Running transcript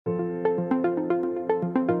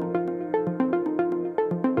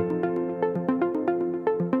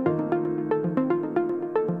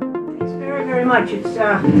much.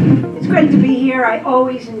 It's great to be here. I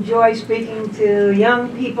always enjoy speaking to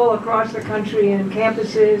young people across the country in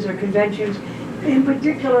campuses or conventions. In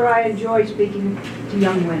particular, I enjoy speaking to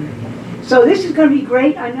young women. So this is going to be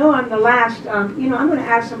great. I know I'm the last. I'm going to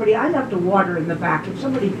ask somebody. I left a water in the back. If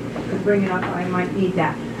somebody could bring it up, I might need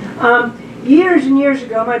that. Years and years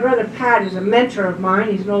ago, my brother Pat is a mentor of mine.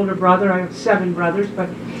 He's an older brother. I have 7 brothers, but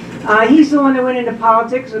he's the one that went into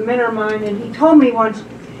politics, a mentor of mine, and he told me once,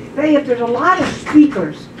 hey, if there's a lot of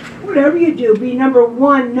speakers, whatever you do, be number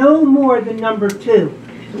 1, no more than number 2.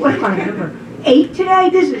 So what am I, number 8 today?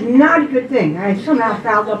 This is not a good thing. I somehow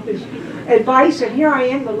fouled up his advice, and here I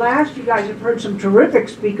am, the last. You guys have heard some terrific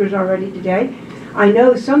speakers already today. I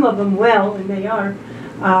know some of them well, and they are.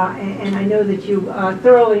 And I know that you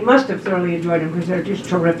must have thoroughly enjoyed them because they're just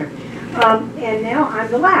terrific. And now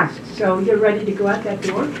I'm the last, so you're ready to go out that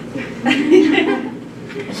door.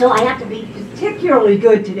 So I have to be particularly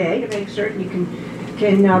good today to make certain you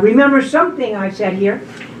can remember something I said here.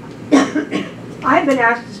 I've been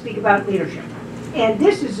asked to speak about leadership, and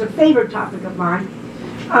this is a favorite topic of mine.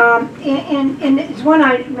 And it's one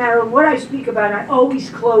no matter what I speak about, I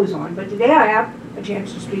always close on. But today I have a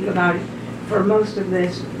chance to speak about it for most of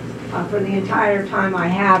this, for the entire time I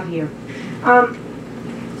have here.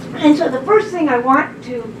 And so the first thing I want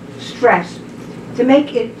to stress,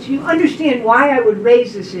 to understand why I would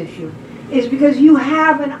raise this issue, is because you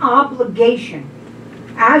have an obligation.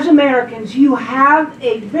 As Americans, you have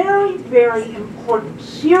a very, very important,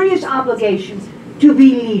 serious obligation to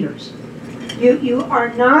be leaders. You do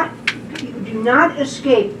not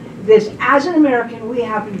escape this. As an American, we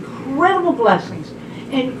have incredible blessings,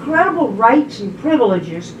 incredible rights and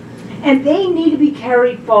privileges, and they need to be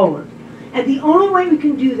carried forward. And the only way we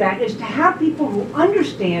can do that is to have people who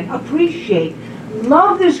understand, appreciate,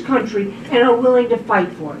 love this country, and are willing to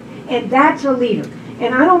fight for it. And that's a leader.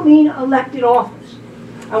 And I don't mean elected office.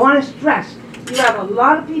 I want to stress, you have a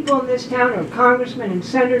lot of people in this town, or congressmen and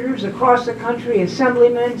senators across the country,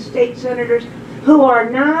 assemblymen, state senators, who are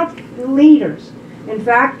not leaders. In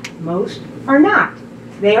fact, most are not.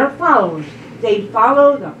 They are followers. They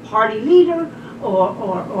follow the party leader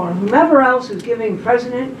or whomever else is giving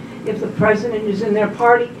president. If the president is in their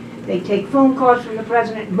party, they take phone calls from the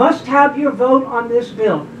president. Must have your vote on this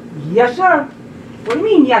bill. Yes, sir. What do you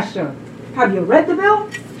mean, yes, sir? Have you read the bill?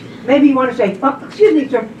 Maybe you want to say, oh, excuse me,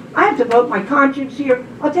 sir, I have to vote my conscience here.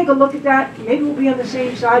 I'll take a look at that. Maybe we'll be on the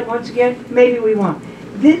same side once again. Maybe we won't.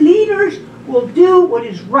 The leaders will do what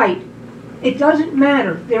is right. It doesn't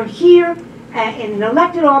matter. They're here in an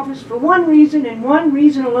elected office for one reason and one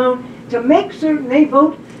reason alone, to make certain they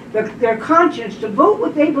vote their conscience, to vote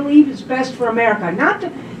what they believe is best for America, not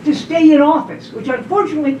to stay in office, which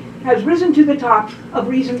unfortunately has risen to the top of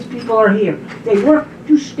reasons people are here. They work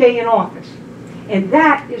to stay in office. And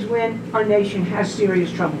that is when our nation has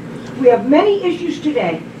serious trouble. We have many issues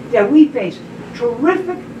today that we face,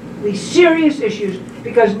 terrifically serious issues,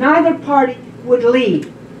 because neither party would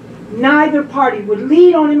lead. Neither party would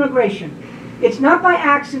lead on immigration. It's not by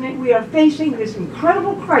accident we are facing this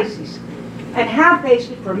incredible crisis, and have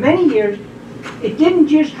faced it for many years. It didn't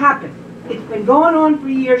just happen. It's been going on for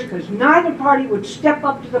years because neither party would step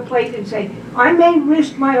up to the plate and say, I may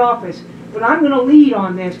risk my office, but I'm going to lead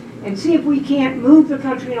on this and see if we can't move the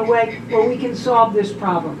country in a way where we can solve this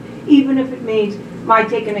problem, even if it means my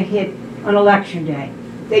taking a hit on election day.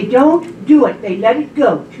 They don't do it. They let it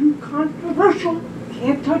go. Too controversial.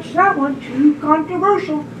 Can't touch that one. Too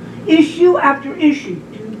controversial. Issue after issue.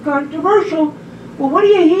 Too controversial. Well, what are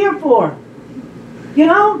you here for? You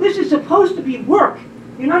know, this is supposed to be work.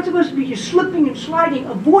 You're not supposed to be just slipping and sliding,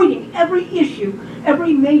 avoiding every issue,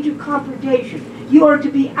 every major confrontation. You are to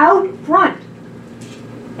be out front.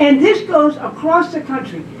 And this goes across the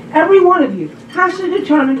country. Every one of you has to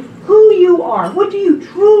determine who you are. What do you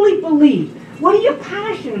truly believe? What are you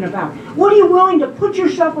passionate about? What are you willing to put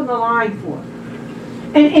yourself on the line for?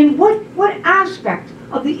 And what aspect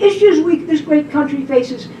of the issues this great country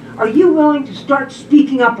faces are you willing to start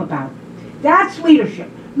speaking up about? That's leadership.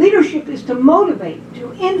 Leadership is to motivate,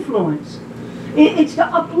 to influence. It's to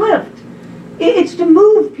uplift. It's to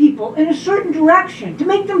move people in a certain direction, to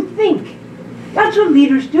make them think. That's what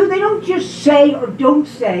leaders do. They don't just say or don't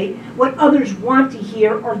say what others want to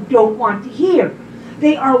hear or don't want to hear.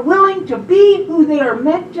 They are willing to be who they are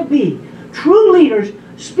meant to be. True leaders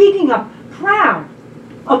speaking up, proud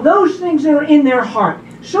of those things that are in their heart.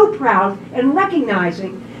 So proud and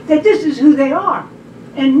recognizing that this is who they are.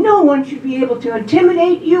 And no one should be able to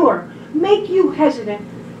intimidate you or make you hesitant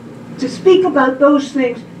to speak about those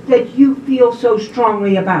things that you feel so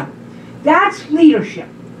strongly about. That's leadership.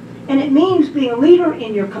 And it means being a leader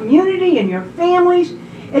in your community, in your families,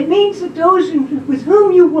 It means that those with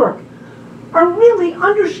whom you work are really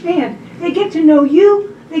understand. They get to know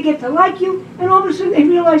you, they get to like you, and all of a sudden they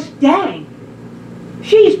realize, dang,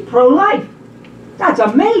 she's pro-life. That's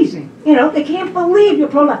amazing. You know, they can't believe you're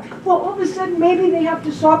pro-life. Well, all of a sudden maybe they have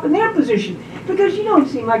to soften their position because you don't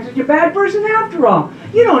seem like such a bad person after all.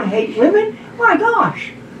 You don't hate women. My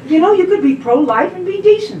gosh. You know, you could be pro-life and be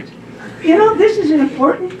decent. You know, this is an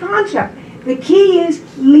important concept. The key is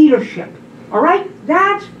leadership. All right?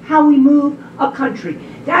 That's how we move a country.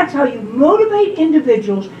 That's how you motivate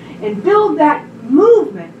individuals and build that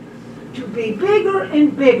movement to be bigger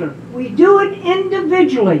and bigger. We do it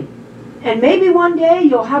individually. And maybe one day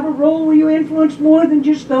you'll have a role where you influence more than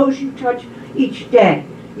just those you touch each day.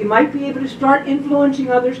 You might be able to start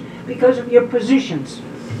influencing others because of your positions.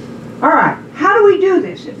 All right, how do we do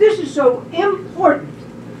this? If this is so important,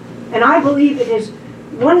 and I believe it is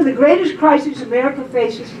one of the greatest crises America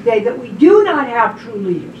faces today, that we do not have true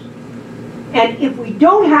leaders. And if we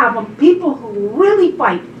don't have them, people who will really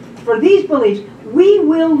fight for these beliefs, we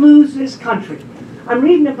will lose this country. I'm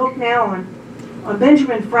reading a book now on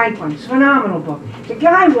Benjamin Franklin. It's a phenomenal book. The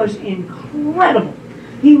guy was incredible.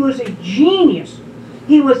 He was a genius.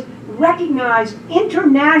 He was recognized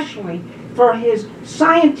internationally for his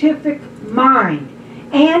scientific mind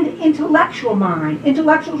and intellectual mind.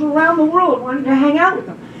 Intellectuals around the world wanted to hang out with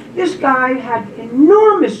him. This guy had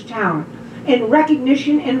enormous talent and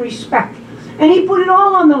recognition and respect. And he put it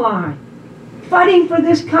all on the line, fighting for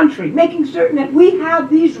this country, making certain that we have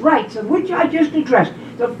these rights of which I just addressed.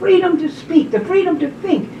 The freedom to speak, the freedom to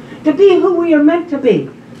think, to be who we are meant to be.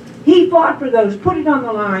 He fought for those, put it on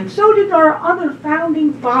the line. So did our other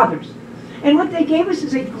founding fathers. And what they gave us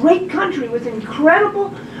is a great country with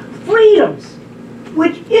incredible freedoms,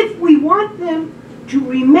 which if we want them to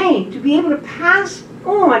remain, to be able to pass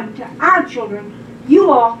on to our children,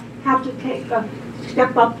 you all have to take a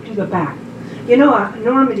step up to the back. You know,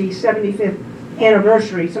 Normandy's 75th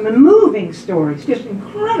anniversary, some moving stories, just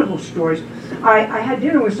incredible stories. I had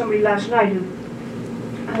dinner with somebody last night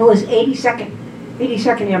who was 82nd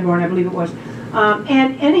Airborne, I believe it was.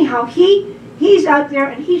 And anyhow, he's out there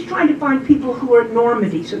and he's trying to find people who are at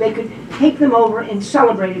Normandy so they could take them over and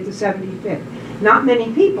celebrate at the 75th. Not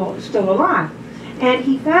many people are still alive. And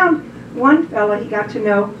he found one fella he got to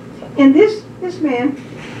know, and this man,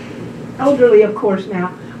 elderly of course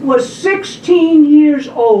now, was 16 years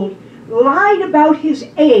old, lied about his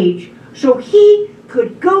age so he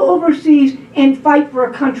could go overseas and fight for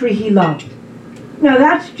a country he loved. Now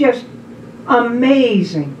that's just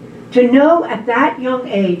amazing to know at that young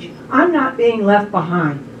age, I'm not being left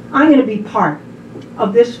behind. I'm going to be part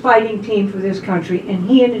of this fighting team for this country, and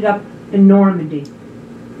he ended up in Normandy.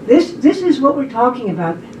 This is what we're talking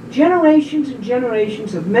about. Generations and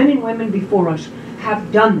generations of men and women before us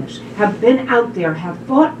have done this, have been out there, have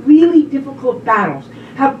fought really difficult battles,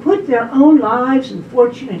 have put their own lives and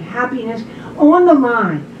fortune and happiness on the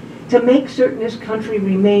line to make certain this country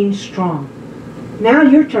remains strong. Now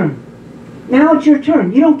your turn. Now it's your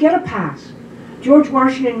turn. You don't get a pass. George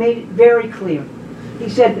Washington made it very clear. He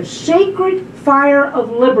said the sacred fire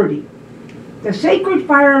of liberty, the sacred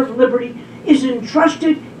fire of liberty is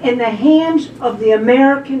entrusted in the hands of the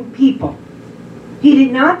American people. He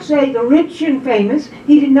did not say the rich and famous.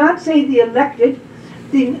 He did not say the elected.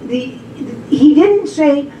 He didn't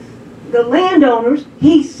say the landowners.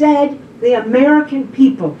 He said the American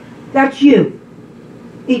people. That's you.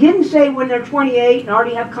 He didn't say when they're 28 and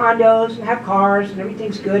already have condos and have cars and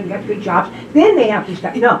everything's good and got good jobs, then they have to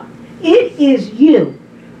stop. No. It is you.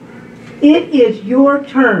 It is your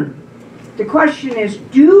turn. The question is,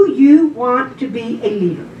 do you want to be a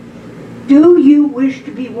leader? Do you wish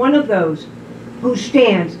to be one of those who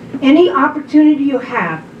stands any opportunity you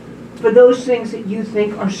have for those things that you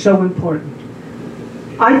think are so important?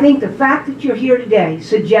 I think the fact that you're here today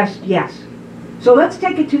suggests yes. So let's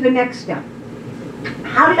take it to the next step.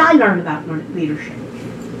 How did I learn about leadership?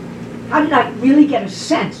 How did I really get a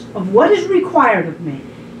sense of what is required of me?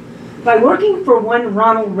 By working for one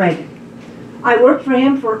Ronald Reagan. I worked for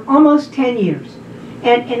him for almost 10 years.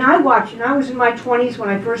 And I watched, and I was in my 20s when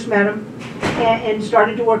I first met him and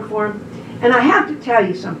started to work for him. And I have to tell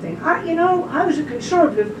you something. I was a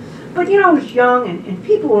conservative, but I was young and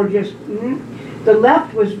people were just, the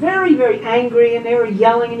left was very, very angry and they were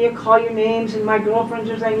yelling and you call your names and my girlfriends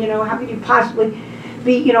were saying, how could you possibly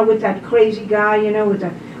be, with that crazy guy, with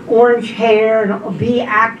the orange hair and a B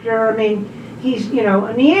actor. I mean, he's,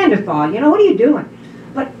 a Neanderthal, what are you doing?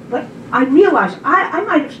 But I realized I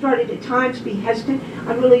might have started at times to be hesitant.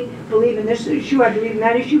 I really believe in this issue, I believe in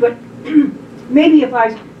that issue, but maybe if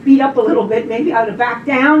I beat up a little bit, maybe I would have backed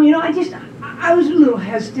down. I was a little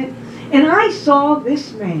hesitant. And I saw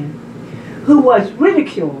this man who was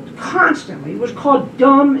ridiculed constantly, was called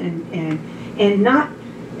dumb and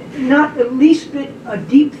not the least bit a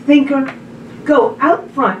deep thinker, go out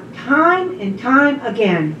front time and time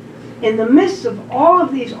again in the midst of all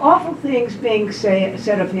of these awful things being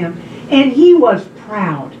said of him. And he was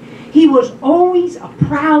proud. He was always a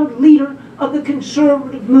proud leader of the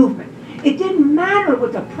conservative movement. It didn't matter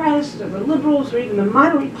what the press or the liberals or even the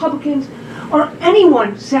minor Republicans or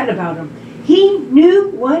anyone said about him. He knew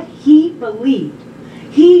what he believed.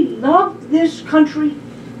 He loved this country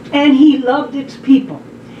and he loved its people.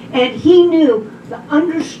 And he knew,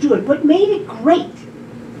 understood what made it great.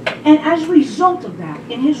 And as a result of that,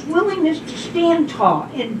 in his willingness to stand tall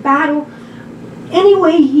and battle any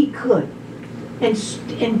way he could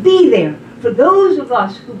and be there for those of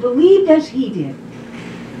us who believed as he did,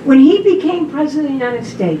 when he became President of the United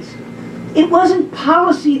States, it wasn't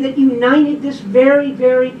policy that united this very,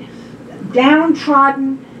 very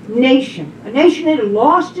downtrodden nation, a nation that had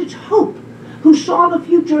lost its hope, who saw the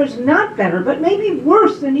future as not better, but maybe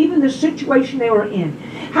worse than even the situation they were in.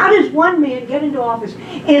 How does one man get into office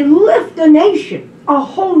and lift a nation, a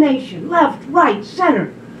whole nation, left, right,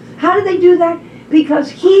 center? How did they do that? Because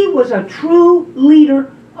he was a true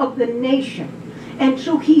leader of the nation. And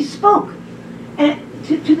so he spoke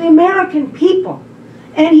to the American people,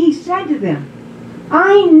 and he said to them,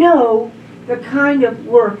 I know the kind of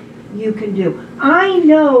work you can do. I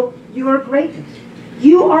know your greatness.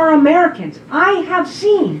 You are Americans. I have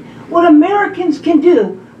seen what Americans can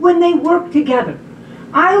do when they work together.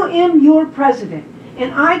 I am your president,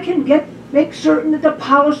 and I can make certain that the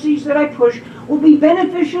policies that I push will be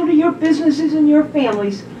beneficial to your businesses and your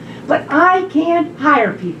families, but I can't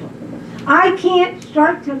hire people. I can't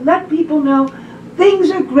start to let people know things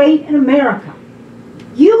are great in America.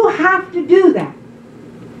 You have to do that.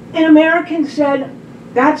 And Americans said,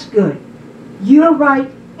 that's good. You're right,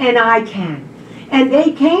 and I can. And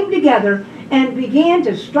they came together and began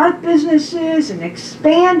to start businesses and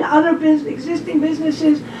expand other existing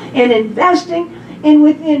businesses and investing. And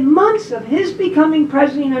within months of his becoming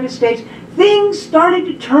President of the United States, things started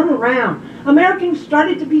to turn around. Americans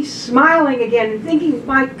started to be smiling again and thinking,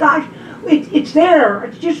 my gosh, it's there.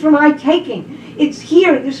 It's just for my taking. It's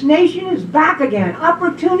here. This nation is back again.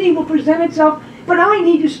 Opportunity will present itself, but I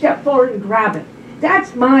need to step forward and grab it.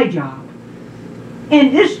 That's my job.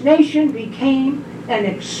 And this nation became an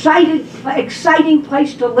exciting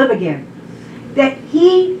place to live again. That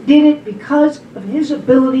he did it because of his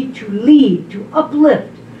ability to lead, to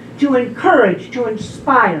uplift, to encourage, to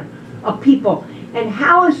inspire a people. And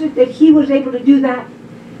how is it that he was able to do that?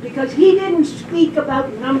 Because he didn't speak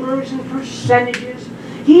about numbers and percentages.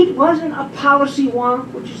 He wasn't a policy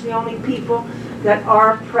wonk, which is the only people that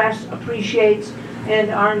our press appreciates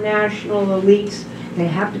and our national elites. They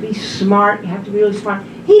have to be smart. You have to be really smart.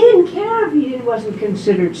 He didn't care if he wasn't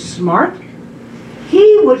considered smart.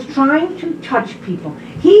 He was trying to touch people.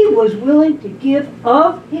 He was willing to give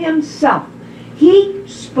of himself. He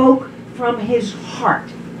spoke from his heart,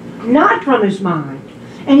 not from his mind.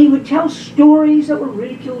 And he would tell stories that were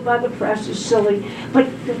ridiculed by the press as silly, but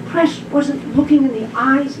the press wasn't looking in the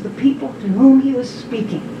eyes of the people to whom he was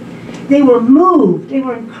speaking. They were moved, they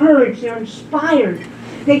were encouraged, they were inspired.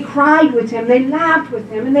 They cried with him, they laughed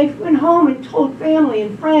with him, and they went home and told family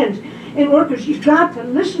and friends and workers, you've got to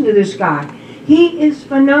listen to this guy. He is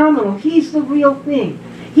phenomenal. He's the real thing.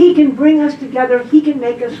 He can bring us together. He can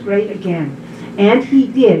make us great again. And he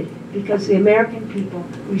did, because the American people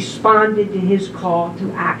responded to his call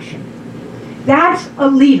to action. That's a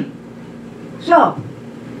leader. So,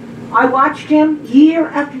 I watched him year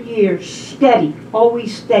after year, steady,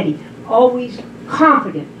 always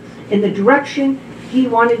confident in the direction he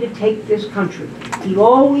wanted to take this country. He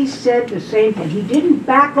always said the same thing. He didn't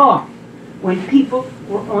back off when people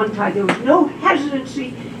were on time. There was no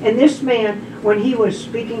hesitancy in this man when he was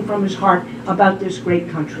speaking from his heart about this great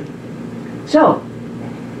country. So,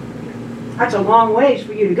 that's a long ways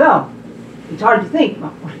for you to go. It's hard to think,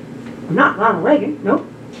 well, I'm not Ronald Reagan. Nope.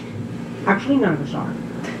 Actually, none of us are.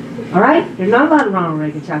 All right? There's not a lot of Ronald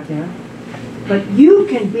Reagans out there. But you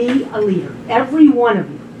can be a leader. Every one of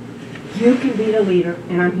you. You can be the leader,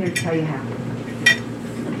 and I'm here to tell you how.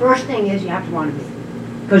 The first thing is you have to want to be,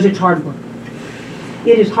 because it's hard work.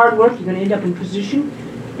 It is hard work. You're going to end up in positions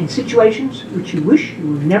and situations which you wish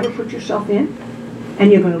you would never put yourself in,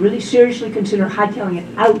 and you're going to really seriously consider hightailing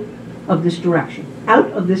it out of this direction,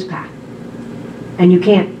 out of this path. And you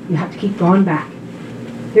can't. You have to keep going back.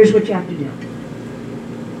 Here's what you have to do.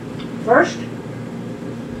 First,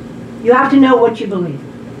 you have to know what you believe.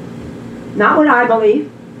 Not what I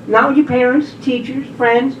believe, not what your parents, teachers,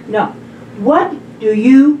 friends, no. What do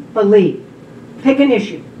you believe? Pick an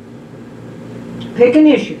issue. Pick an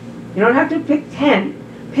issue. You don't have to pick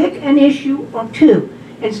 10. Pick an issue or two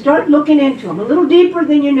and start looking into them a little deeper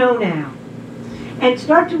than you know now. And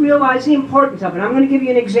start to realize the importance of it. I'm going to give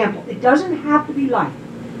you an example. It doesn't have to be life.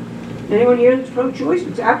 Anyone here that's pro-choice?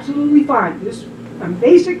 It's absolutely fine. I'm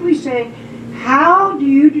basically saying, how do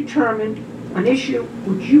you determine an issue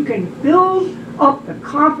which you can build up the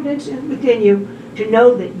confidence within you to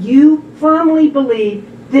know that you firmly believe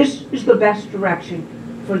this is the best direction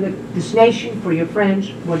for this nation, for your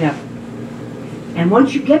friends, whatever. And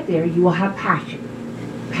once you get there, you will have passion.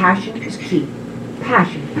 Passion is key.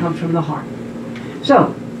 Passion comes from the heart.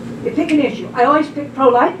 So, you pick an issue. I always pick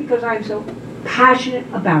pro-life because I'm so passionate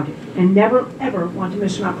about it and never, ever want to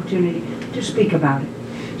miss an opportunity to speak about it.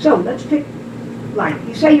 So, let's pick life.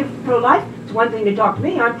 You say you're pro-life. It's one thing to talk to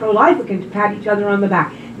me. I'm pro-life. We can pat each other on the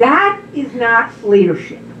back. That is not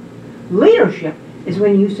leadership. Leadership is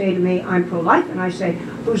when you say to me, I'm pro-life, and I say,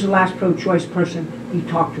 who's the last pro-choice person you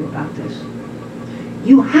talked to about this?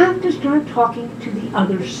 You have to start talking to the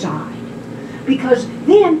other side, because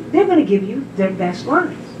then they're going to give you their best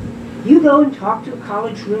lines. You go and talk to a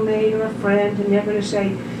college roommate or a friend, and they're going to say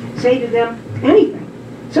to them anything.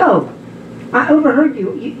 So, I overheard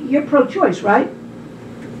you. You're pro-choice, right?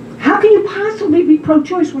 How can you possibly be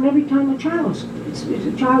pro-choice when every time a child's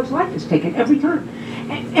life is taken, every time?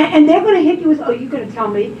 And they're going to hit you with, oh, you're going to tell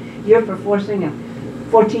me you're for forcing a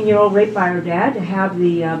 14-year-old raped by her dad to have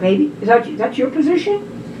the baby? That's your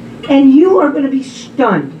position? And you are going to be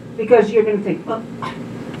stunned because you're going to think, well,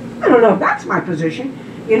 I don't know if that's my position.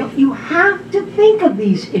 You know, you have to think of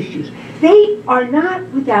these issues. They are not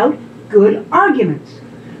without good arguments.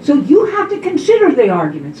 So you have to consider the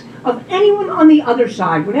arguments of anyone on the other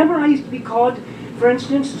side. Whenever I used to be called, for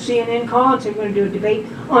instance, the CNN call and said we're going to do a debate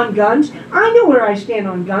on guns, I knew where I stand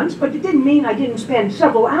on guns, but it didn't mean I didn't spend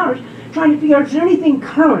several hours trying to figure out, is there anything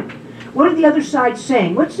current? What are the other side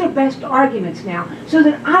saying? What's their best arguments now? So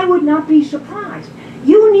that I would not be surprised.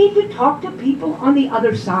 You need to talk to people on the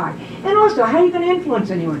other side. And also, how are you going to influence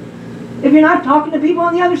anyone if you're not talking to people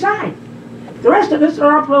on the other side? The rest of us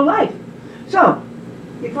are all pro-life. So,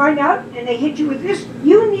 you find out and they hit you with this,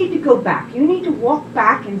 you need to go back. You need to walk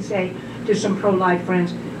back and say to some pro-life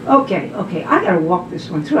friends, okay, I got to walk this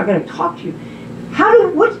one through. I got to talk to you.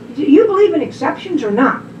 Do you believe in exceptions or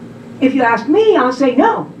not? If you ask me, I'll say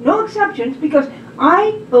no exceptions, because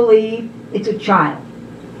I believe it's a child.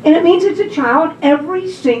 And it means it's a child every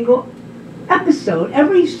single episode.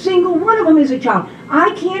 Every single one of them is a child.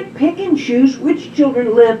 I can't pick and choose which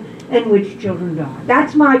children live and which children die.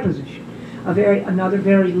 That's my position. Another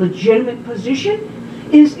very legitimate position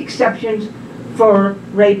is exceptions for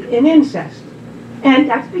rape and incest. And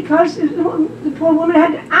that's because the poor woman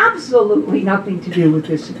had absolutely nothing to do with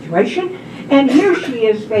this situation. And here she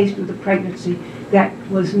is faced with a pregnancy that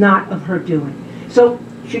was not of her doing. So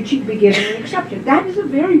should she be given an exception? That is a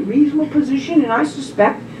very reasonable position, and I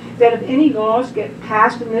suspect that if any laws get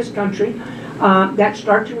passed in this country that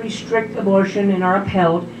start to restrict abortion and are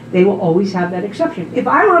upheld, they will always have that exception. If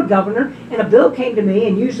I were a governor and a bill came to me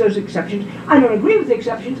and used those exceptions, I don't agree with the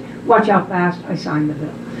exceptions, watch how fast I sign the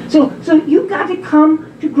bill. So you've got to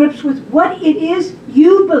come to grips with what it is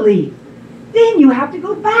you believe. Then you have to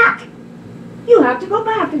go back. You have to go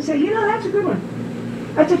back and say, you know, that's a good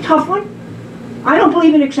one. That's a tough one. I don't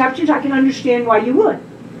believe in exceptions. I can understand why you would.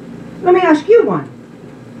 Let me ask you one.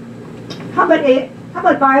 How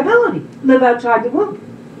about viability? Live outside the womb.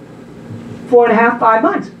 4.5, 5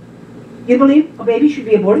 months. You believe a baby should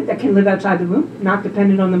be aborted that can live outside the womb, not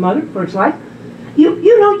dependent on the mother for its life?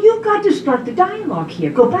 You know, you've got to start the dialogue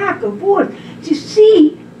here. Go back, go forth, to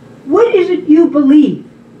see what is it you believe.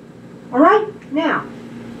 All right? Now,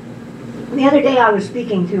 the other day I was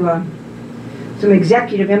speaking to some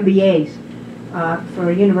executive MBAs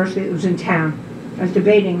for a university that was in town. I was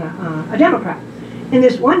debating a Democrat. And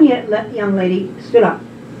this one young lady stood up,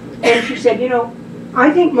 and she said, you know,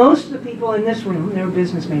 I think most of the people in this room, they're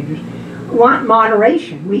business majors, want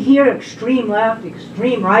moderation. We hear extreme left,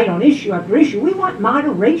 extreme right on issue after issue. We want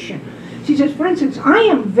moderation. She says, for instance, I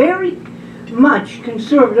am very much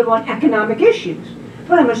conservative on economic issues,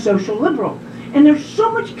 but I'm a social liberal. And there's so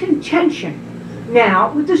much contention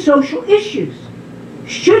now with the social issues.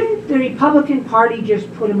 Shouldn't the Republican Party just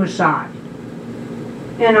put them aside?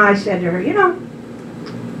 And I said to her, you know,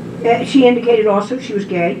 she indicated also she was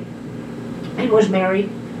gay and was married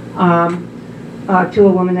to a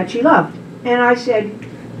woman that she loved. And I said,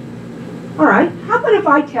 all right, how about if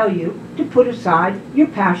I tell you to put aside your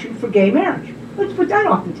passion for gay marriage? Let's put that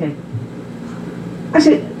off the table. I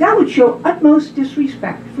said, that would show utmost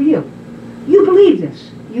disrespect for you. You believe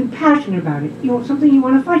this. You're passionate about it. You want something you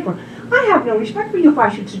want to fight for. I have no respect for you if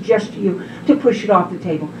I should suggest to you to push it off the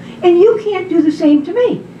table. And you can't do the same to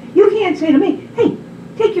me. You can't say to me, hey,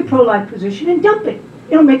 take your pro-life position and dump it.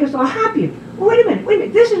 It'll make us all happier. Well, wait a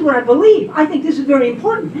minute. This is what I believe. I think this is very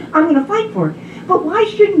important. I'm going to fight for it. But why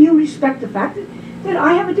shouldn't you respect the fact that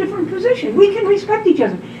I have a different position? We can respect each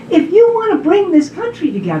other. If you want to bring this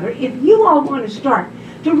country together, if you all want to start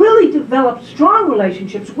to really develop strong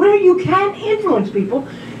relationships where you can influence people,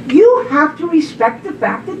 you have to respect the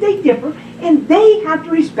fact that they differ, and they have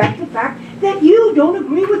to respect the fact that you don't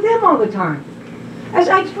agree with them all the time. As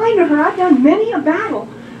I explained to her, I've done many a battle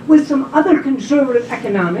with some other conservative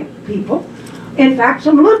economic people, in fact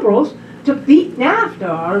some liberals, to beat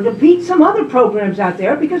NAFTA or to beat some other programs out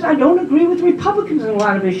there because I don't agree with Republicans on a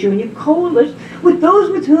lot of issues, and you coalesce with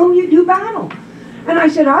those with whom you do battle. And I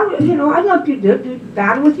said, I'd love to do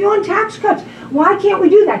battle with you on tax cuts. Why can't we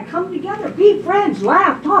do that? Come together, be friends,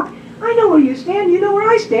 laugh, talk. I know where you stand, you know where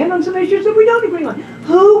I stand on some issues that we don't agree on.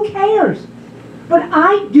 Who cares? But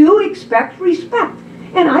I do expect respect.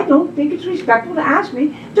 And I don't think it's respectful to ask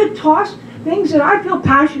me to toss things that I feel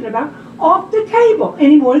passionate about off the table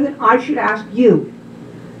any more than I should ask you.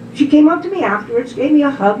 She came up to me afterwards, gave me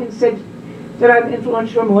a hug, and said that I've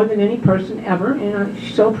influenced her more than any person ever, and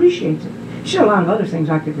she so appreciates it. She said a lot of other things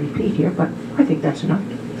I could repeat here, but I think that's enough.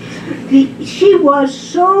 She was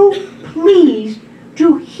so pleased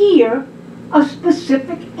to hear a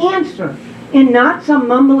specific answer and not some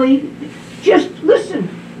mumbly, just listen,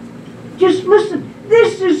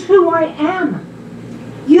 this is who I am.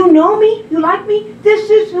 You know me, you like me, this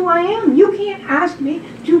is who I am. You can't ask me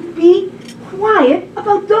to be quiet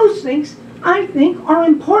about those things I think are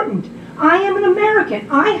important. I am an American.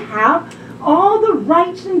 I have all the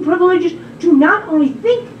rights and privileges to not only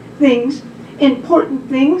think things, important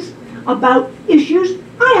things about issues,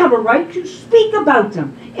 I have a right to speak about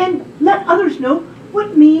them and let others know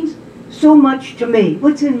what means so much to me,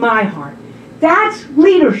 what's in my heart. That's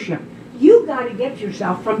leadership. You've got to get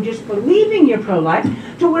yourself from just believing you're pro-life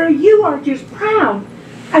to where you are just proud,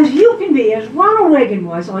 as you can be, as Ronald Reagan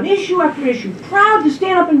was on issue after issue, proud to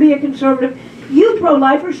stand up and be a conservative. You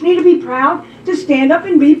pro-lifers need to be proud to stand up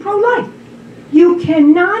and be pro-life. You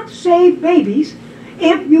cannot save babies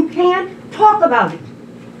if you can't talk about it.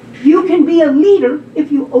 You can be a leader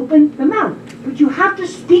if you open the mouth, but you have to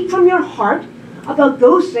speak from your heart about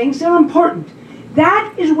those things that are important.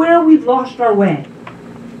 That is where we've lost our way.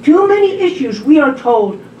 Too many issues, we are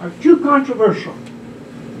told, are too controversial.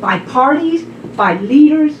 By parties, by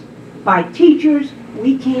leaders, by teachers,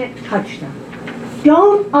 we can't touch them.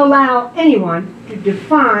 Don't allow anyone to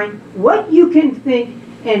define what you can think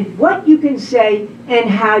and what you can say and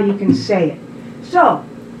how you can say it. So,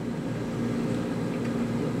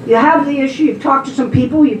 you have the issue, you've talked to some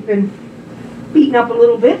people, you've been beaten up a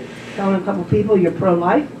little bit, telling a couple people you're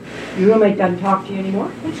pro-life. Your roommate doesn't talk to you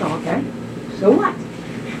anymore. It's all okay. So what?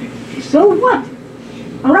 So what?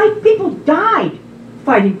 All right? People died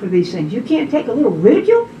fighting for these things. You can't take a little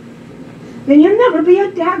ridicule? Then you'll never be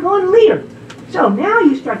a daggone leader. So now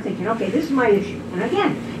you start thinking, okay, this is my issue. And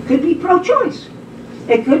again, it could be pro-choice.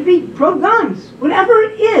 It could be pro-guns. Whatever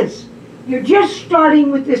it is, you're just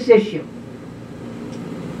starting with this issue.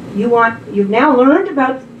 You've now learned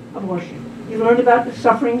about abortion. You've learned about the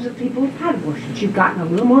sufferings of people who've had abortions. You've gotten a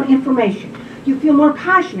little more information. You feel more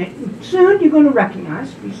passionate. And soon you're going to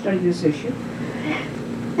recognize, if you study this issue,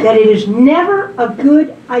 that it is never a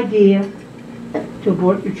good idea to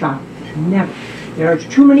abort your child. Never. There are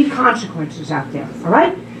too many consequences out there. All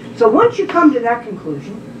right? So once you come to that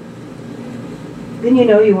conclusion, then you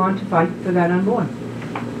know you want to fight for that unborn.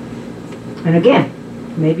 And again,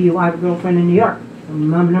 maybe you have a girlfriend in New York.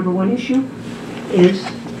 My number one issue is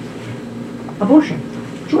abortion.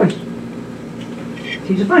 Choice.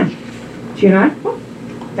 She's a friend. She and I, well,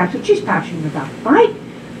 that's what she's passionate about. All right?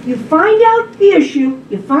 You find out the issue,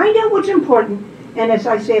 you find out what's important, and as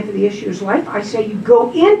I say for the issue is life, I say you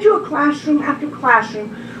go into a classroom after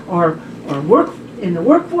classroom or work in the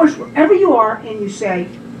workforce, wherever you are, and you say,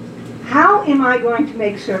 how am I going to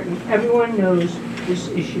make certain everyone knows this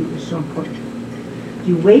issue is so important?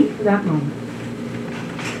 You wait for that moment.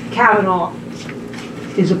 Kavanaugh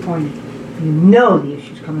is appointed. You know the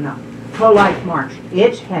issue's coming up. Pro-life march.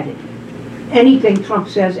 It's headed. Anything Trump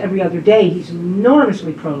says every other day, he's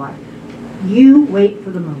enormously pro-life. You wait for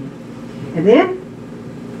the moment. And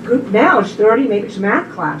then, group now is 30, maybe it's a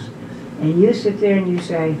math class, and you sit there and you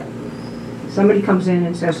say, somebody comes in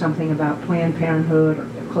and says something about Planned Parenthood, or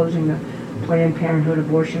they're closing the Planned Parenthood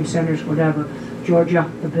abortion centers, whatever,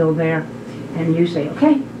 Georgia, the bill there, and you say,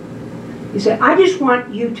 okay. You say, I just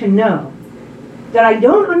want you to know that I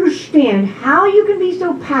don't understand how you can be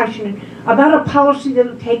so passionate about a policy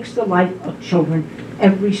that takes the life of children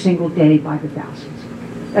every single day by the thousands.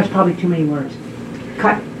 That's probably too many words.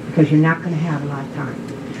 Cut, because you're not going to have a lot of time.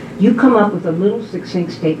 You come up with a little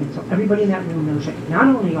succinct statement so everybody in that room knows that not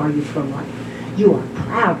only are you pro-life, you are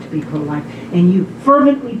proud to be pro-life, and you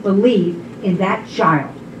fervently believe in that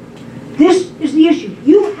child. This is the issue.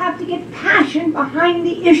 You have to get passion behind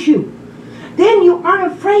the issue. Then you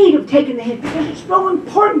aren't afraid of taking the hit because it's so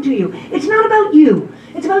important to you. It's not about you.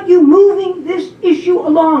 It's about you moving this issue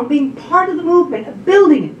along, being part of the movement, of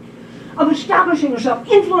building it, of establishing yourself,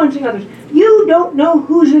 influencing others. You don't know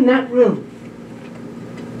who's in that room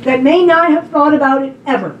that may not have thought about it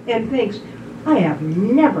ever and thinks, I have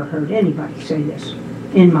never heard anybody say this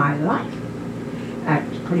in my life.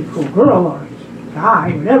 That's a pretty cool girl or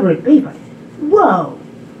guy, whatever it be, but whoa,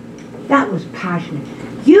 that was passionate.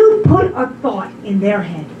 You put a thought in their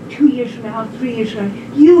head 2 years from now, 3 years from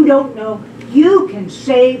now, you don't know, you can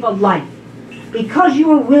save a life because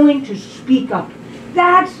you are willing to speak up.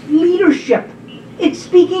 That's leadership. It's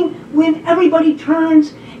speaking when everybody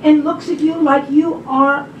turns and looks at you like you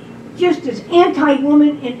are just as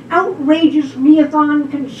anti-woman and outrageous neothon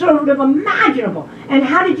conservative imaginable. And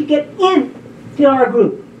how did you get into our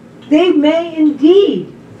group? They may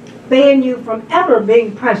indeed ban you from ever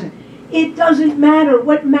being present. It doesn't matter.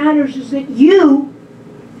 What matters is that you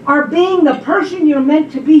are being the person you're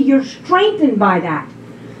meant to be. You're strengthened by that.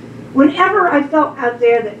 Whenever I felt out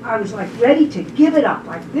there that I was like ready to give it up,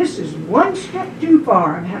 like this is one step too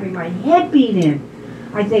far, I'm having my head beat in,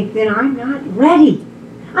 I think then I'm not ready.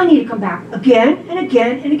 I need to come back again and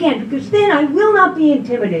again and again, because then I will not be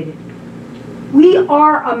intimidated. We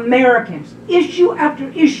are Americans. Issue after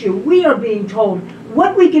issue, we are being told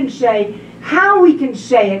what we can say, how we can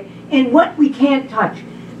say it, and what we can't touch.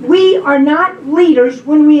 We are not leaders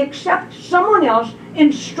when we accept someone else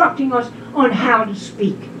instructing us on how to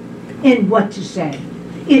speak and what to say.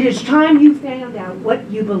 It is time you found out what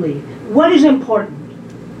you believe, what is important.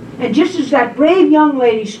 And just as that brave young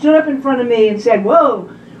lady stood up in front of me and said, whoa,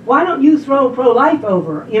 why don't you throw pro-life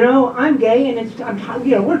over? You know, I'm gay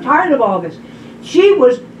and we're tired of all this. She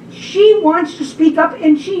wants to speak up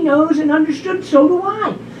and she knows and understood, so do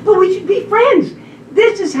I. But we should be friends.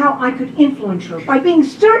 This is how I could influence her, by being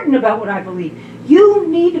certain about what I believe. You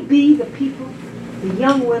need to be the people, the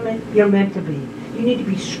young women you're meant to be. You need to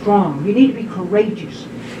be strong. You need to be courageous.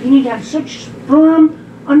 You need to have such firm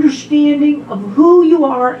understanding of who you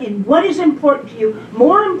are and what is important to you,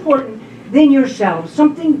 more important than yourselves,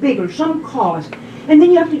 something bigger, some cause. And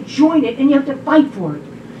then you have to join it and you have to fight for it.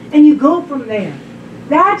 And you go from there.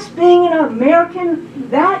 That's being an American.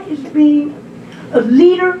 That is being a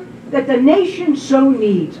leader that the nation so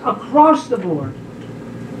needs across the board.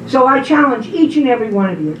 So I challenge each and every one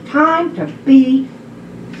of you, time to be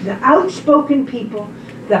the outspoken people,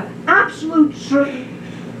 the absolute certain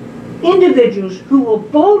individuals who will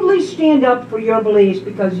boldly stand up for your beliefs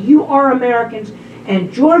because you are Americans,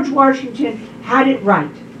 and George Washington had it right.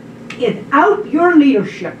 Without your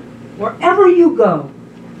leadership, wherever you go,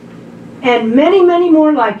 and many, many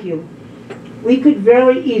more like you, we could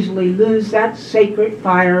very easily lose that sacred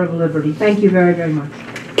fire of liberty. Thank you very, very much.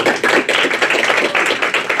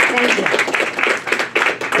 Thank you.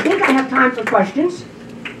 I think I have time for questions.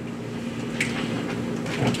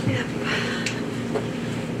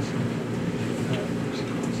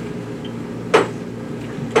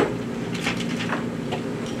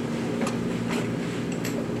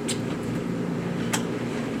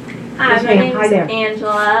 Hi, my name's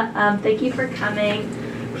Angela. Thank you for coming.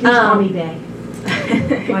 Please call me Bay.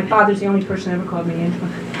 My father's the only person ever called me Angela.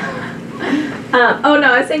 Oh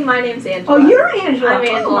no, I was saying my name's Angela. Oh, you're Angela. I'm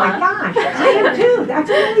Angela. Oh my gosh, I am too. That's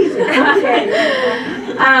amazing.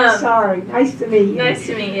 Okay. Sorry. Nice to meet you. Nice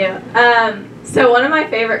to meet you. So one of my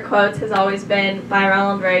favorite quotes has always been by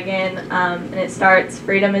Ronald Reagan, and it starts,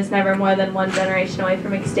 "Freedom is never more than one generation away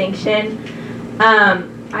from extinction."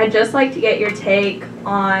 I'd just like to get your take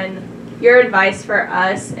on your advice for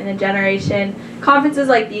us in a generation. Conferences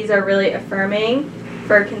like these are really affirming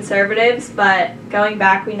for conservatives, but going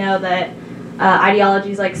back, we know that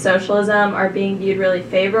ideologies like socialism are being viewed really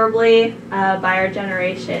favorably by our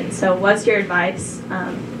generation. So what's your advice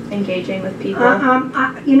engaging with people?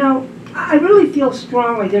 I really feel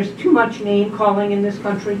strongly there's too much name calling in this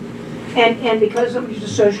country, and because somebody's a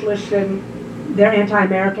socialist and they're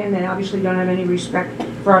anti-American, they obviously don't have any respect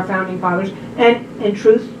for our founding fathers, and in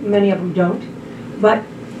truth, many of them don't. But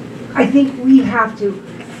I think we have to,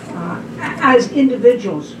 as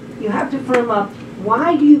individuals, you have to firm up,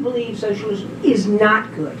 why do you believe socialism is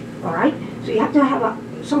not good, all right? So you have to have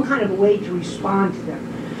some kind of a way to respond to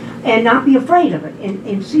them. and not be afraid of it,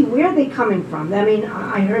 and see where they're coming from. I mean,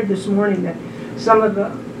 I heard this morning that some of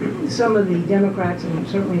the Democrats, and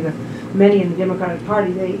certainly many in the Democratic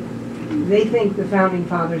Party, they think the Founding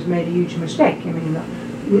Fathers made a huge mistake. I mean,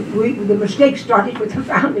 the mistake started with the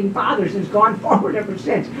Founding Fathers and has gone forward ever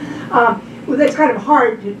since. Well, that's kind of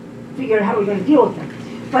hard to figure out how we're going to deal with them.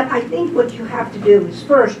 But I think what you have to do is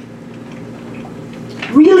first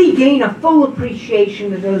really gain a full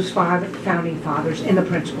appreciation of those Founding Fathers and the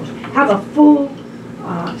principles. Have a full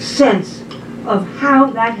sense of how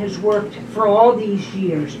that has worked for all these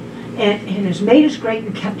years and has made us great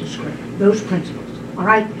and kept us great, those principles. All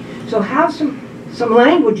right? So have some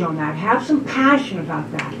language on that. Have some passion about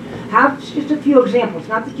that. Have just a few examples.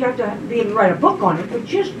 Not that you have to be able to write a book on it, but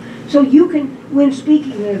just so you can, when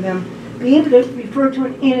speaking to them, be able to refer to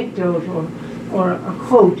an anecdote or a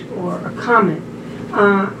quote or a comment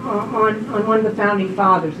on one of the Founding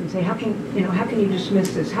Fathers and say, how can you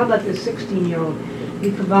dismiss this? How about this 16-year-old?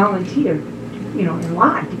 You could volunteer, and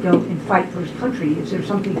lie to go and fight for his country. Is there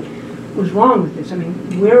something was wrong with this? I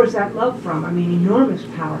mean, where was that love from? I mean, enormous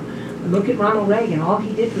power. Look at Ronald Reagan. All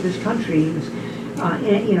he did for this country, he was,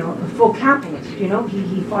 a full capitalist. He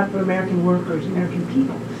fought for American workers, American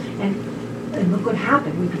people, and look what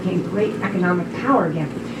happened. We became great economic power again.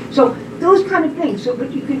 So those kind of things. So,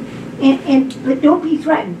 but you can, but don't be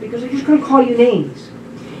threatened because they're just going to call you names.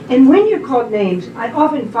 And when you're called names, I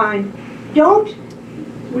often find, don't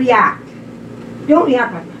react. Don't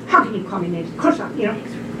react like, how can you call me names? Of course not.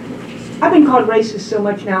 I've been called racist so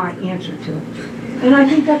much now I answer to it. And I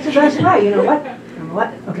think that's the best way. You know what?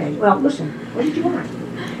 What? Okay, well, listen, what did you want?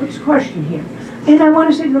 What's the question here? And I want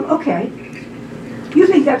to say to them, okay, you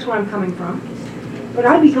think that's where I'm coming from, but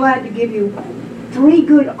I'd be glad to give you 3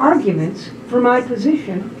 good arguments for my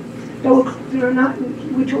position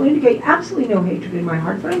which will indicate absolutely no hatred in my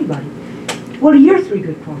heart for anybody. What are your 3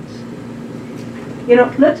 good points?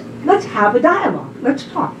 Let's have a dialogue. Let's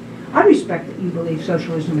talk. I respect that you believe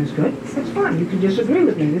socialism is good. That's fine. You can disagree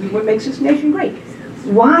with me. This is what makes this nation great.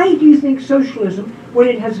 Why do you think socialism, when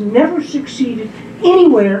it has never succeeded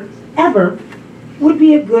anywhere, ever, would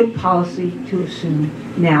be a good policy to assume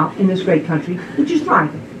now in this great country, which is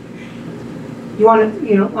thriving? You want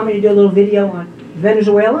me to do a little video on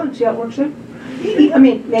Venezuela and see how it works there? I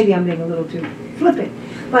mean, maybe I'm being a little too flippant,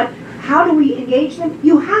 but how do we engage them?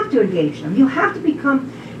 You have to engage them. You have to become,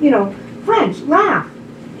 friends, laugh.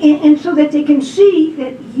 And so that they can see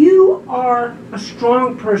that you are a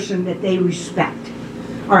strong person that they respect.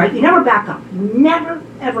 All right, you never back up. You never,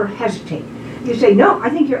 ever hesitate. You say, no, I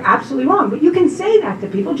think you're absolutely wrong. But you can say that to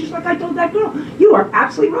people, just like I told that girl. You are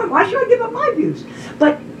absolutely wrong. Why should I give up my views?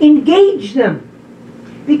 But engage them,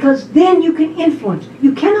 because then you can influence.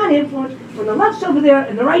 You cannot influence when the left's over there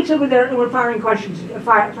and the right's over there and we're firing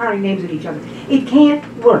names at each other. It can't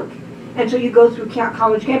work. And so you go through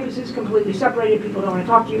college campuses completely separated, people don't want to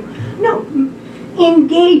talk to you. No,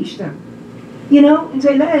 engage them, and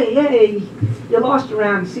say, hey, you lost a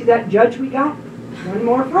round. See that judge we got? One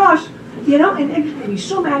more for us, and you're going to be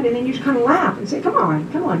so mad, and then you just kind of laugh and say, come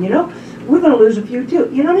on, we're going to lose a few too.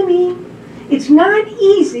 You know what I mean? It's not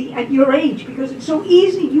easy at your age because it's so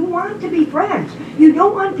easy. You want to be friends. You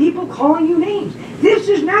don't want people calling you names. This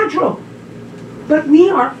is natural. But we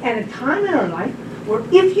are at a time in our life where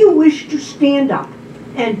if you wish to stand up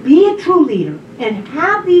and be a true leader and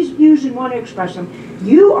have these views and want to express them,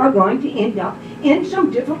 you are going to end up in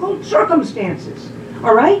some difficult circumstances,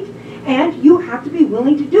 all right? And you have to be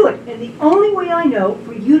willing to do it. And the only way I know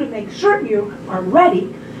for you to make certain you are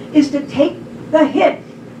ready is to take the hit,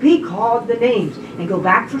 be called the names, and go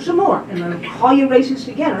back for some more, and then call you racist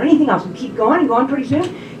again or anything else, and keep going and going. Pretty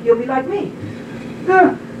soon, you'll be like me.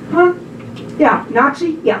 Yeah,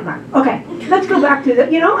 Nazi? Yeah, right. Okay, let's go back to the,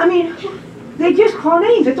 they just call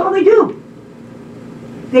names. That's all they do.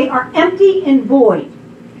 They are empty and void.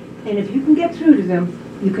 And if you can get through to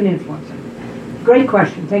them, you can influence them. Great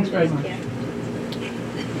question. Thanks very much.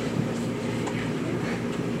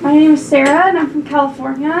 My name is Sarah, and I'm from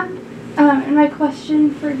California. And my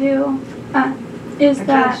question for you is I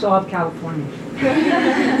can't solve California.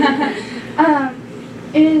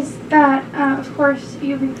 Of course,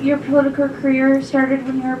 your political career started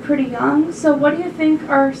when you were pretty young. So what do you think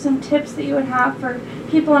are some tips that you would have for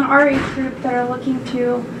people in our age group that are looking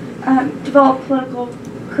to develop political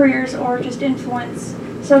careers or just influence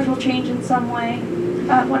social change in some way?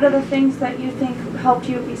 What are the things that you think helped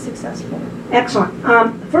you be successful? Excellent.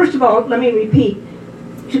 First of all, let me repeat.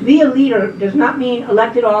 To be a leader does not mean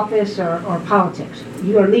elected office or politics.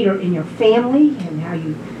 You are a leader in your family and how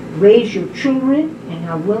you raise your children and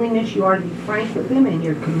how willingness you are to be frank with them and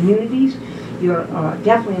your communities. You're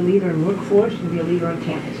definitely a leader in the workforce. You can be a leader on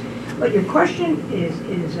campus. But your question is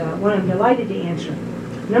one I'm delighted to answer.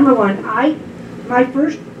 Number one, my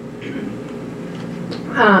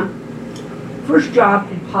first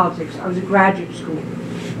job in politics, I was at graduate school,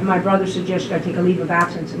 and my brother suggested I take a leave of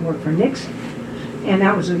absence and work for Nixon, and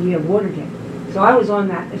that was the year of Watergate. So I was on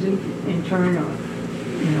that as an intern or,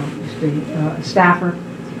 just a staffer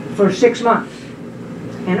for 6 months.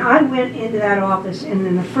 And I went into that office, and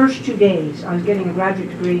in the first 2 days, I was getting a graduate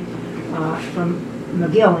degree from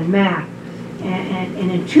McGill in math.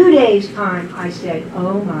 And in 2 days' time, I said,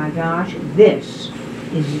 oh my gosh, this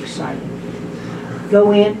is exciting.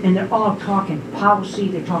 Go in, and they're all talking policy,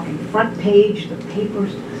 they're talking front page, the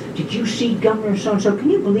papers. Did you see Governor so-and-so? Can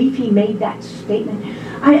you believe he made that statement?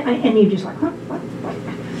 And you're just like, what?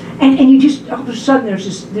 And you just, all of a sudden,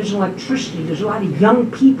 there's electricity. There's a lot of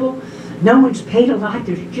young people. No one's paid a lot.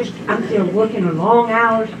 They're just out there working long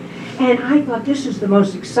hours. And I thought this is the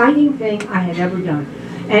most exciting thing I had ever done.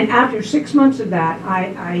 And after 6 months of that,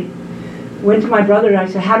 I went to my brother and I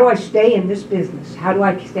said, how do I stay in this business? How do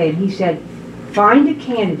I stay? And he said, find a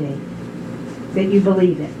candidate that you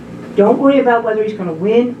believe in. Don't worry about whether he's going to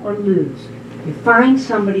win or lose. You find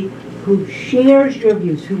somebody who shares your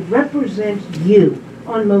views, who represents you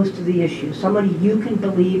on most of the issues, somebody you can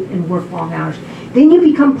believe and work long hours. Then you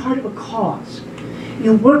become part of a cause.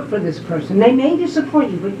 You work for this person. They may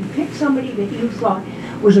disappoint you, but you pick somebody that you thought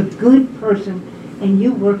was a good person and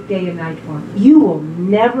you work day and night for them. You will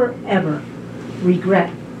never, ever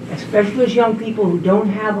regret, especially as young people who don't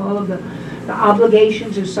have all of the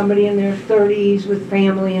obligations of somebody in their 30s with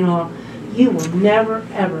family and all. You will never,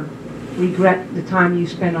 ever regret the time you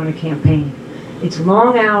spend on a campaign. It's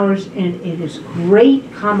long hours, and it is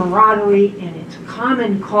great camaraderie, and it's a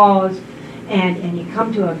common cause, and you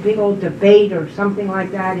come to a big old debate or something like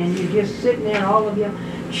that, and you're just sitting there, all of you,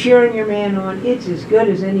 cheering your man on. It's as good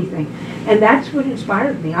as anything. And that's what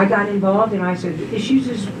inspired me. I got involved, and I said, issues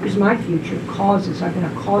is my future, causes. I've been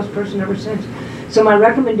a cause person ever since. So my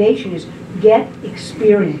recommendation is get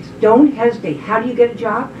experience. Don't hesitate. How do you get a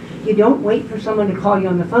job? You don't wait for someone to call you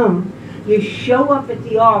on the phone. You show up at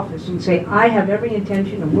the office and say, I have every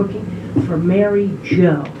intention of working for Mary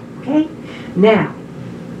Jo. Okay? Now,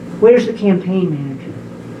 where's the campaign manager?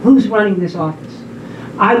 Who's running this office?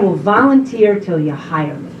 I will volunteer till you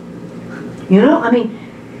hire me.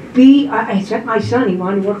 I sent my son, he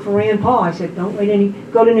wanted to work for Rand Paul. I said, don't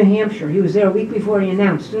wait go to New Hampshire. He was there a week before he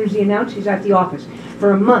announced. As soon as he announced, he's at the office.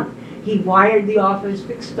 For a month, he wired the office,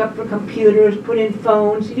 fixed up for computers, put in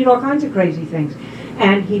phones. He did all kinds of crazy things.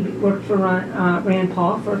 And he worked for Rand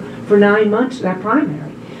Paul for 9 months, that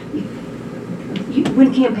primary.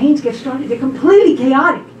 When campaigns get started, they're completely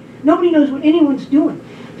chaotic. Nobody knows what anyone's doing.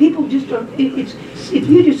 People just if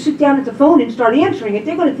you just sit down at the phone and start answering it,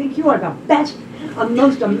 they're going to think you are the best,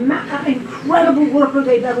 most incredible worker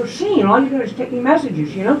they've ever seen. All you're doing is taking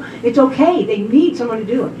messages, It's okay. They need someone to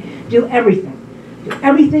do it. Do everything. Do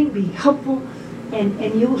everything, be helpful,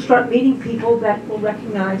 and you will start meeting people that will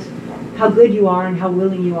recognize how good you are and how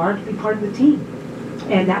willing you are to be part of the team.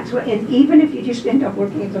 And and even if you just end up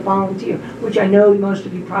working as a volunteer, which I know most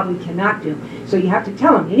of you probably cannot do, so you have to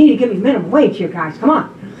tell them, you need to give me minimum wage here, guys, come on.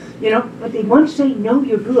 But they once say, no,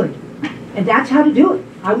 you're good. And that's how to do it.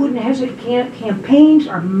 I wouldn't hesitate. Campaigns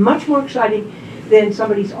are much more exciting than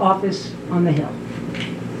somebody's office on the Hill,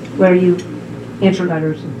 where you answer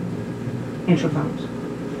letters and answer phones.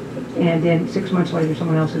 And then 6 months later,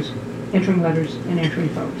 someone else is answering letters and answering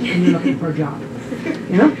phones, and you're looking for a job.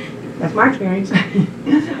 That's my experience.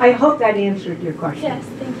 I hope that answered your question. Yes,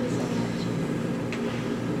 thank you so much.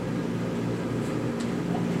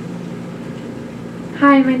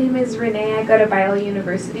 Hi, my name is Renee. I go to Biola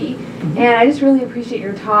University, and I just really appreciate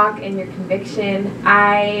your talk and your conviction.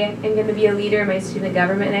 I am going to be a leader in my student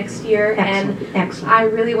government next year, Excellent. I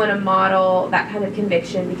really want to model that kind of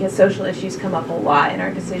conviction because social issues come up a lot in our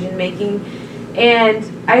decision making. And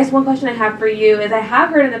one question I have for you is I have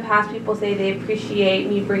heard in the past people say they appreciate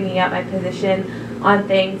me bringing up my position on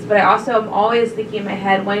things, but I also am always thinking in my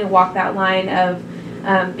head wanting to walk that line of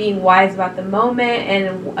being wise about the moment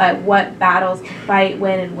and what battles to fight,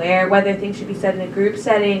 when and where, whether things should be said in a group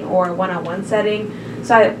setting or a one-on-one setting.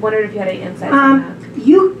 So I wondered if you had any insights on that.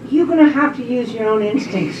 You're going to have to use your own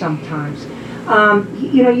instincts sometimes.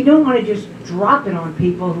 You don't want to just drop it on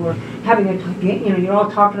people who are having you're all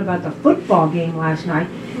talking about the football game last night,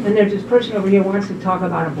 and there's this person over here who wants to talk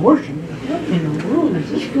about abortion. What in the world is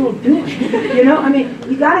this girl doing?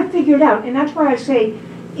 You got to figure it out, and that's why I say,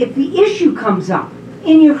 if the issue comes up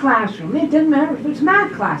in your classroom, it doesn't matter if it's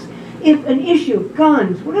math class, if an issue,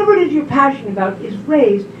 guns, whatever it is you're passionate about is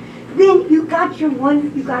raised, then you got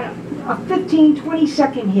a 15,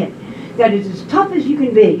 20-second hit. that is as tough as you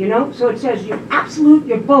can be, you know? So it says you're absolute,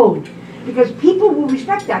 you're bold. Because people will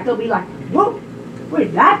respect that. They'll be like, whoa, where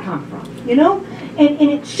did that come from? You know? And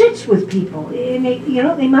it sits with people. And they, you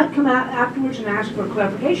know, they might come out afterwards and ask for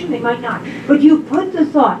clarification, they might not. But you put the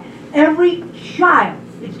thought, every child,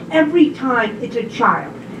 every time it's a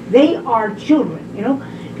child, they are children, you know?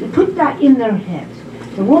 You put that in their heads.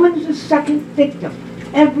 The woman's the second victim,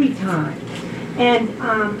 every time. And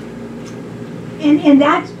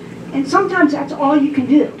sometimes that's all you can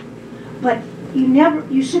do. But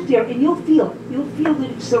you sit there and you'll feel it. You'll feel that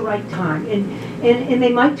it's the right time. And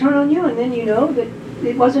they might turn on you, and then you know that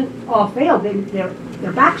it wasn't all failed.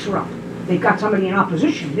 Their backs are up. They've got somebody in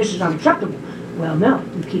opposition. This is unacceptable. Well, no,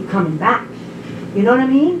 you keep coming back. You know what I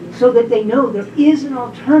mean? So that they know there is an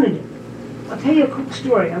alternative. I'll tell you a quick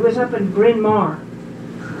story. I was up in Bryn Mawr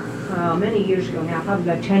many years ago now, probably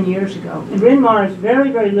about 10 years ago. And Bryn Mawr is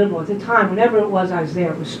very, very liberal. At the time, whenever it was I was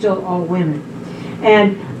there, it was still all women.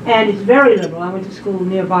 And it's very liberal. I went to school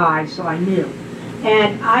nearby, so I knew.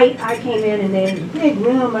 And I came in, and there was a big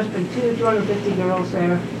room, must have been 250 girls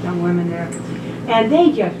there, young women there. And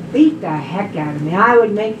they just beat the heck out of me. I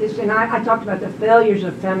would make this, and I talked about the failures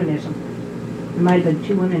of feminism. There might have been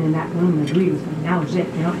 2 women in that room that agreed with me, and that was it,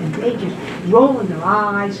 you know. And they just rolling their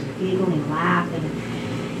eyes, and giggling, and laughing.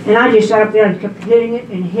 And I just sat up there and kept hitting it,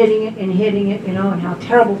 and hitting it, and hitting it, you know, and how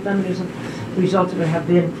terrible feminism results of it have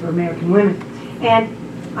been for American women. And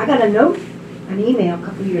I got a note, an email a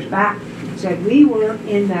couple of years back that said we were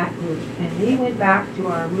in that group, and we went back to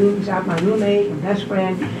our rooms, out my roommate and best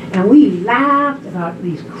friend, and we laughed about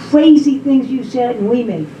these crazy things you said, and we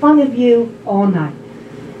made fun of you all night.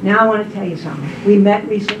 Now I want to tell you something. We met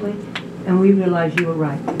recently, and we realized you were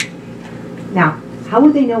right. Now, how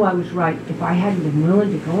would they know I was right if I hadn't been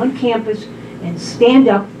willing to go on campus and stand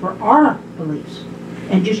up for our beliefs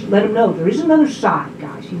and just let them know there is another side,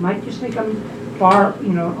 guys. You might just think I'm far,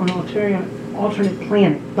 you know, on an alternate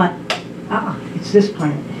planet, but it's this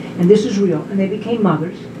planet, and this is real. And they became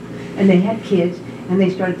mothers, and they had kids, and they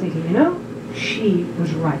started thinking, you know, she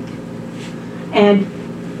was right. And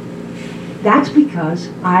that's because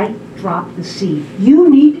I dropped the seed. You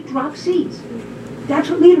need to drop seeds. That's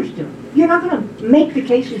what leaders do. You're not going to make the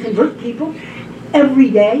case and convert people every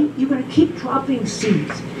day. You're going to keep dropping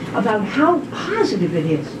seeds about how positive it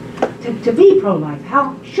is to be pro-life,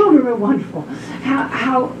 how children are wonderful,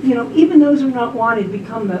 how you know, even those who are not wanted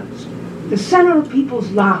become the center of people's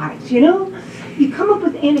lives, you know? You come up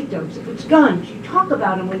with anecdotes. If it's guns, you talk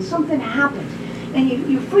about them when something happens. And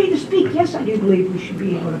you're free to speak. Yes, I do believe we should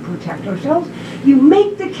be able to protect ourselves. You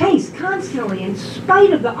make the case constantly in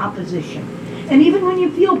spite of the opposition. And even when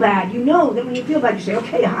you feel bad, you know that when you feel bad, you say,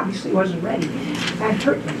 okay, I obviously wasn't ready. That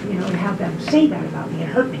hurt me, you know, to have them say that about me. It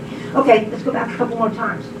hurt me. Okay, let's go back a couple more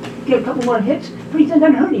times. Get a couple more hits. Pretty soon it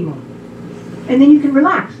doesn't hurt anymore. And then you can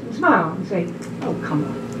relax and smile and say, oh, come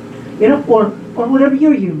on. You know, or whatever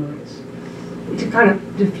your humor is. To kind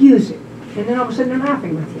of diffuse it. And then all of a sudden they're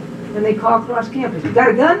laughing with you. And they call across campus. You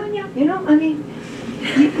got a gun on you? You know, I mean,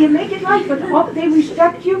 you make it light, but they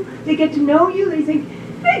respect you. They get to know you. They think,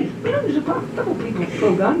 hey, you know, there's a couple people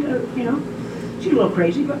pro-gun. You know, she's a little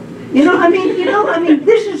crazy, but you know, I mean,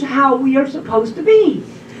 this is how we are supposed to be.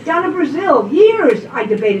 Down in Brazil, years I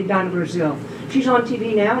debated down in Brazil. She's on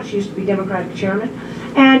TV now. She used to be Democratic chairman,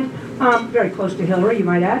 and very close to Hillary, you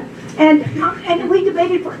might add. And we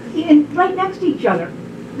debated right next to each other,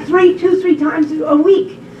 2-3 times a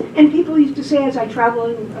week. And people used to say as I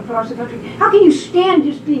traveled across the country, how can you stand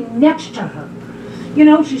just being next to her? You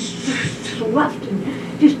know, she's just left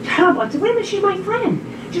and just terrible. I said, wait a minute, she's my friend.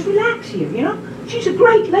 Just relax here, you know? She's a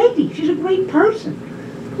great lady. She's a great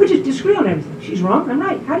person. We just disagree on everything. She's wrong, I'm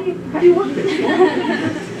right. How do you work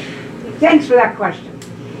this? Thanks for that question.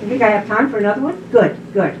 I think I have time for another one? Good,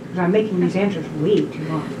 because I'm making these answers way too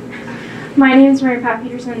long. My name is Mary Pat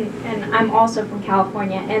Peterson, and I'm also from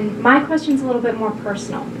California. And my question's a little bit more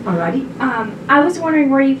personal. Alrighty. I was wondering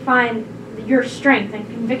where you find your strength and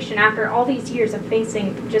conviction after all these years of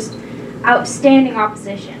facing just outstanding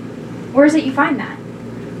opposition. Where is it you find that?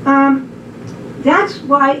 That's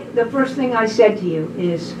why the first thing I said to you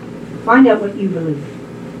is find out what you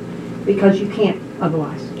believe. Because you can't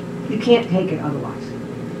otherwise. You can't take it otherwise.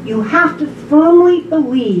 You have to firmly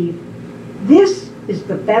believe this is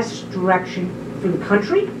the best direction for the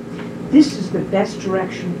country. This is the best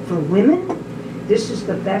direction for women. This is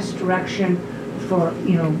the best direction for,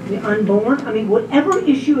 you know, the unborn. I mean, whatever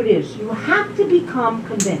issue it is, you have to become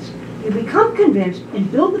convinced. You become convinced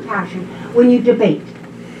and build the passion when you debate,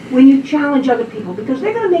 when you challenge other people, because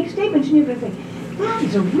they're going to make statements and you're going to think, that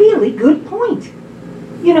is a really good point.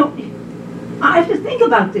 You know, I have to think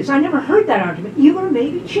about this. I never heard that argument. You're going to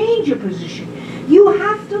maybe change your position. You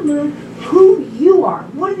have to learn who you are.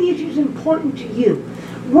 What are the issues important to you?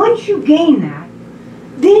 Once you gain that,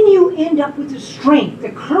 then you end up with the strength,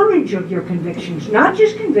 the courage of your convictions. Not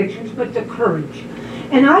just convictions, but the courage.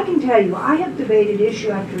 And I can tell you, I have debated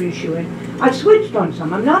issue after issue, and I've switched on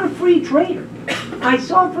some. I'm not a free trader. I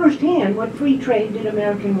saw firsthand what free trade did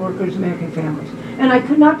American workers, American families, and I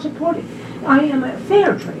could not support it. I am a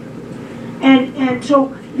fair trader. And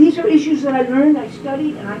so these are issues that I learned, I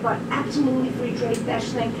studied, and I thought absolutely free trade,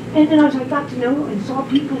 best thing. And then as I got to know and saw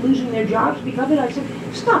people losing their jobs because of it, I said,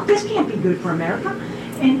 stop, this can't be good for America.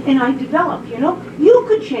 And I developed, you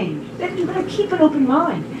could change. Then you've got to keep an open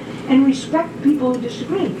mind and respect people who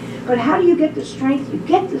disagree. But how do you get the strength? You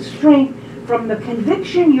get the strength from the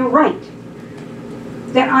conviction you're right,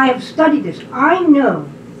 that I have studied this. I know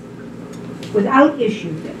without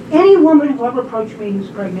issue that any woman who ever approached me who's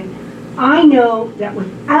pregnant, I know that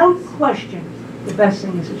without question, the best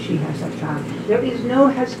thing is that she has that child. There is no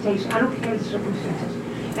hesitation. I don't care the circumstances.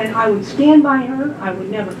 And I would stand by her. I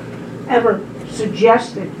would never, ever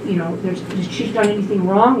suggest that, she's done anything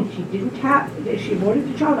wrong and she didn't she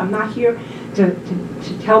aborted the child. I'm not here to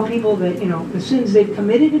tell people that, the sins they've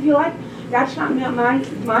committed, if you like. That's not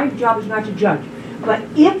my job is not to judge. But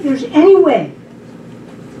if there's any way,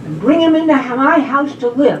 and bring them into my house to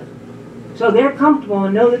live, so they're comfortable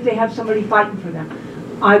and know that they have somebody fighting for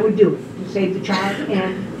them, I would do it to save the child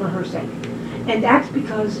and for her sake. And that's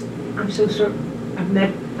because I'm so certain. I've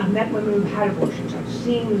met women who've had abortions. I've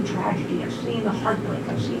seen the tragedy. I've seen the heartbreak.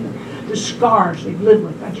 I've seen the scars they've lived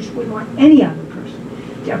with. I just wouldn't want any other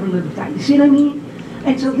person to ever live with that. You see what I mean?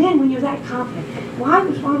 And so then when you're that confident, why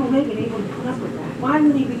was Ronald Reagan able to put up with that? Why,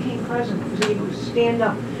 when he became president, was he able to stand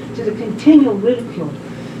up to the continual ridicule?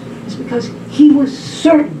 It's because he was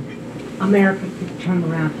certain America could turn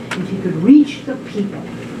around if he could reach the people.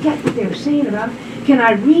 Get what they were saying about it. Can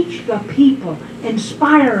I reach the people,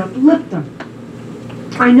 inspire, uplift them?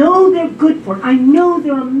 I know they're good for it. I know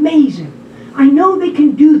they're amazing. I know they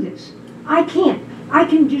can do this. I can't. I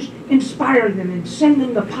can just inspire them and send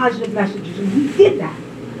them the positive messages, and he did that.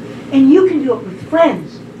 And you can do it with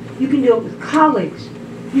friends. You can do it with colleagues.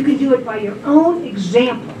 You can do it by your own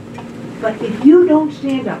example. But if you don't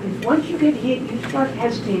stand up, if once you get hit, you start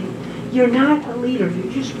hesitating, you're not a leader.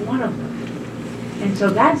 You're just one of them. And so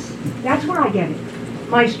that's where I get it.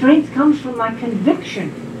 My strength comes from my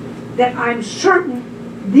conviction that I'm certain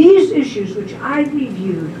these issues which I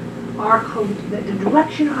reviewed are the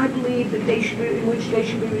direction I believe that in which they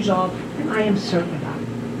should be resolved, and I am certain about it.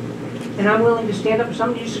 And I'm willing to stand up if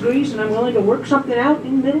somebody disagrees, and I'm willing to work something out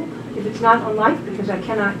in the middle if it's not on life, because I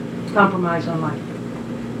cannot compromise on life.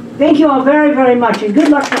 Thank you all very, very much, and good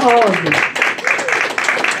luck to all of you.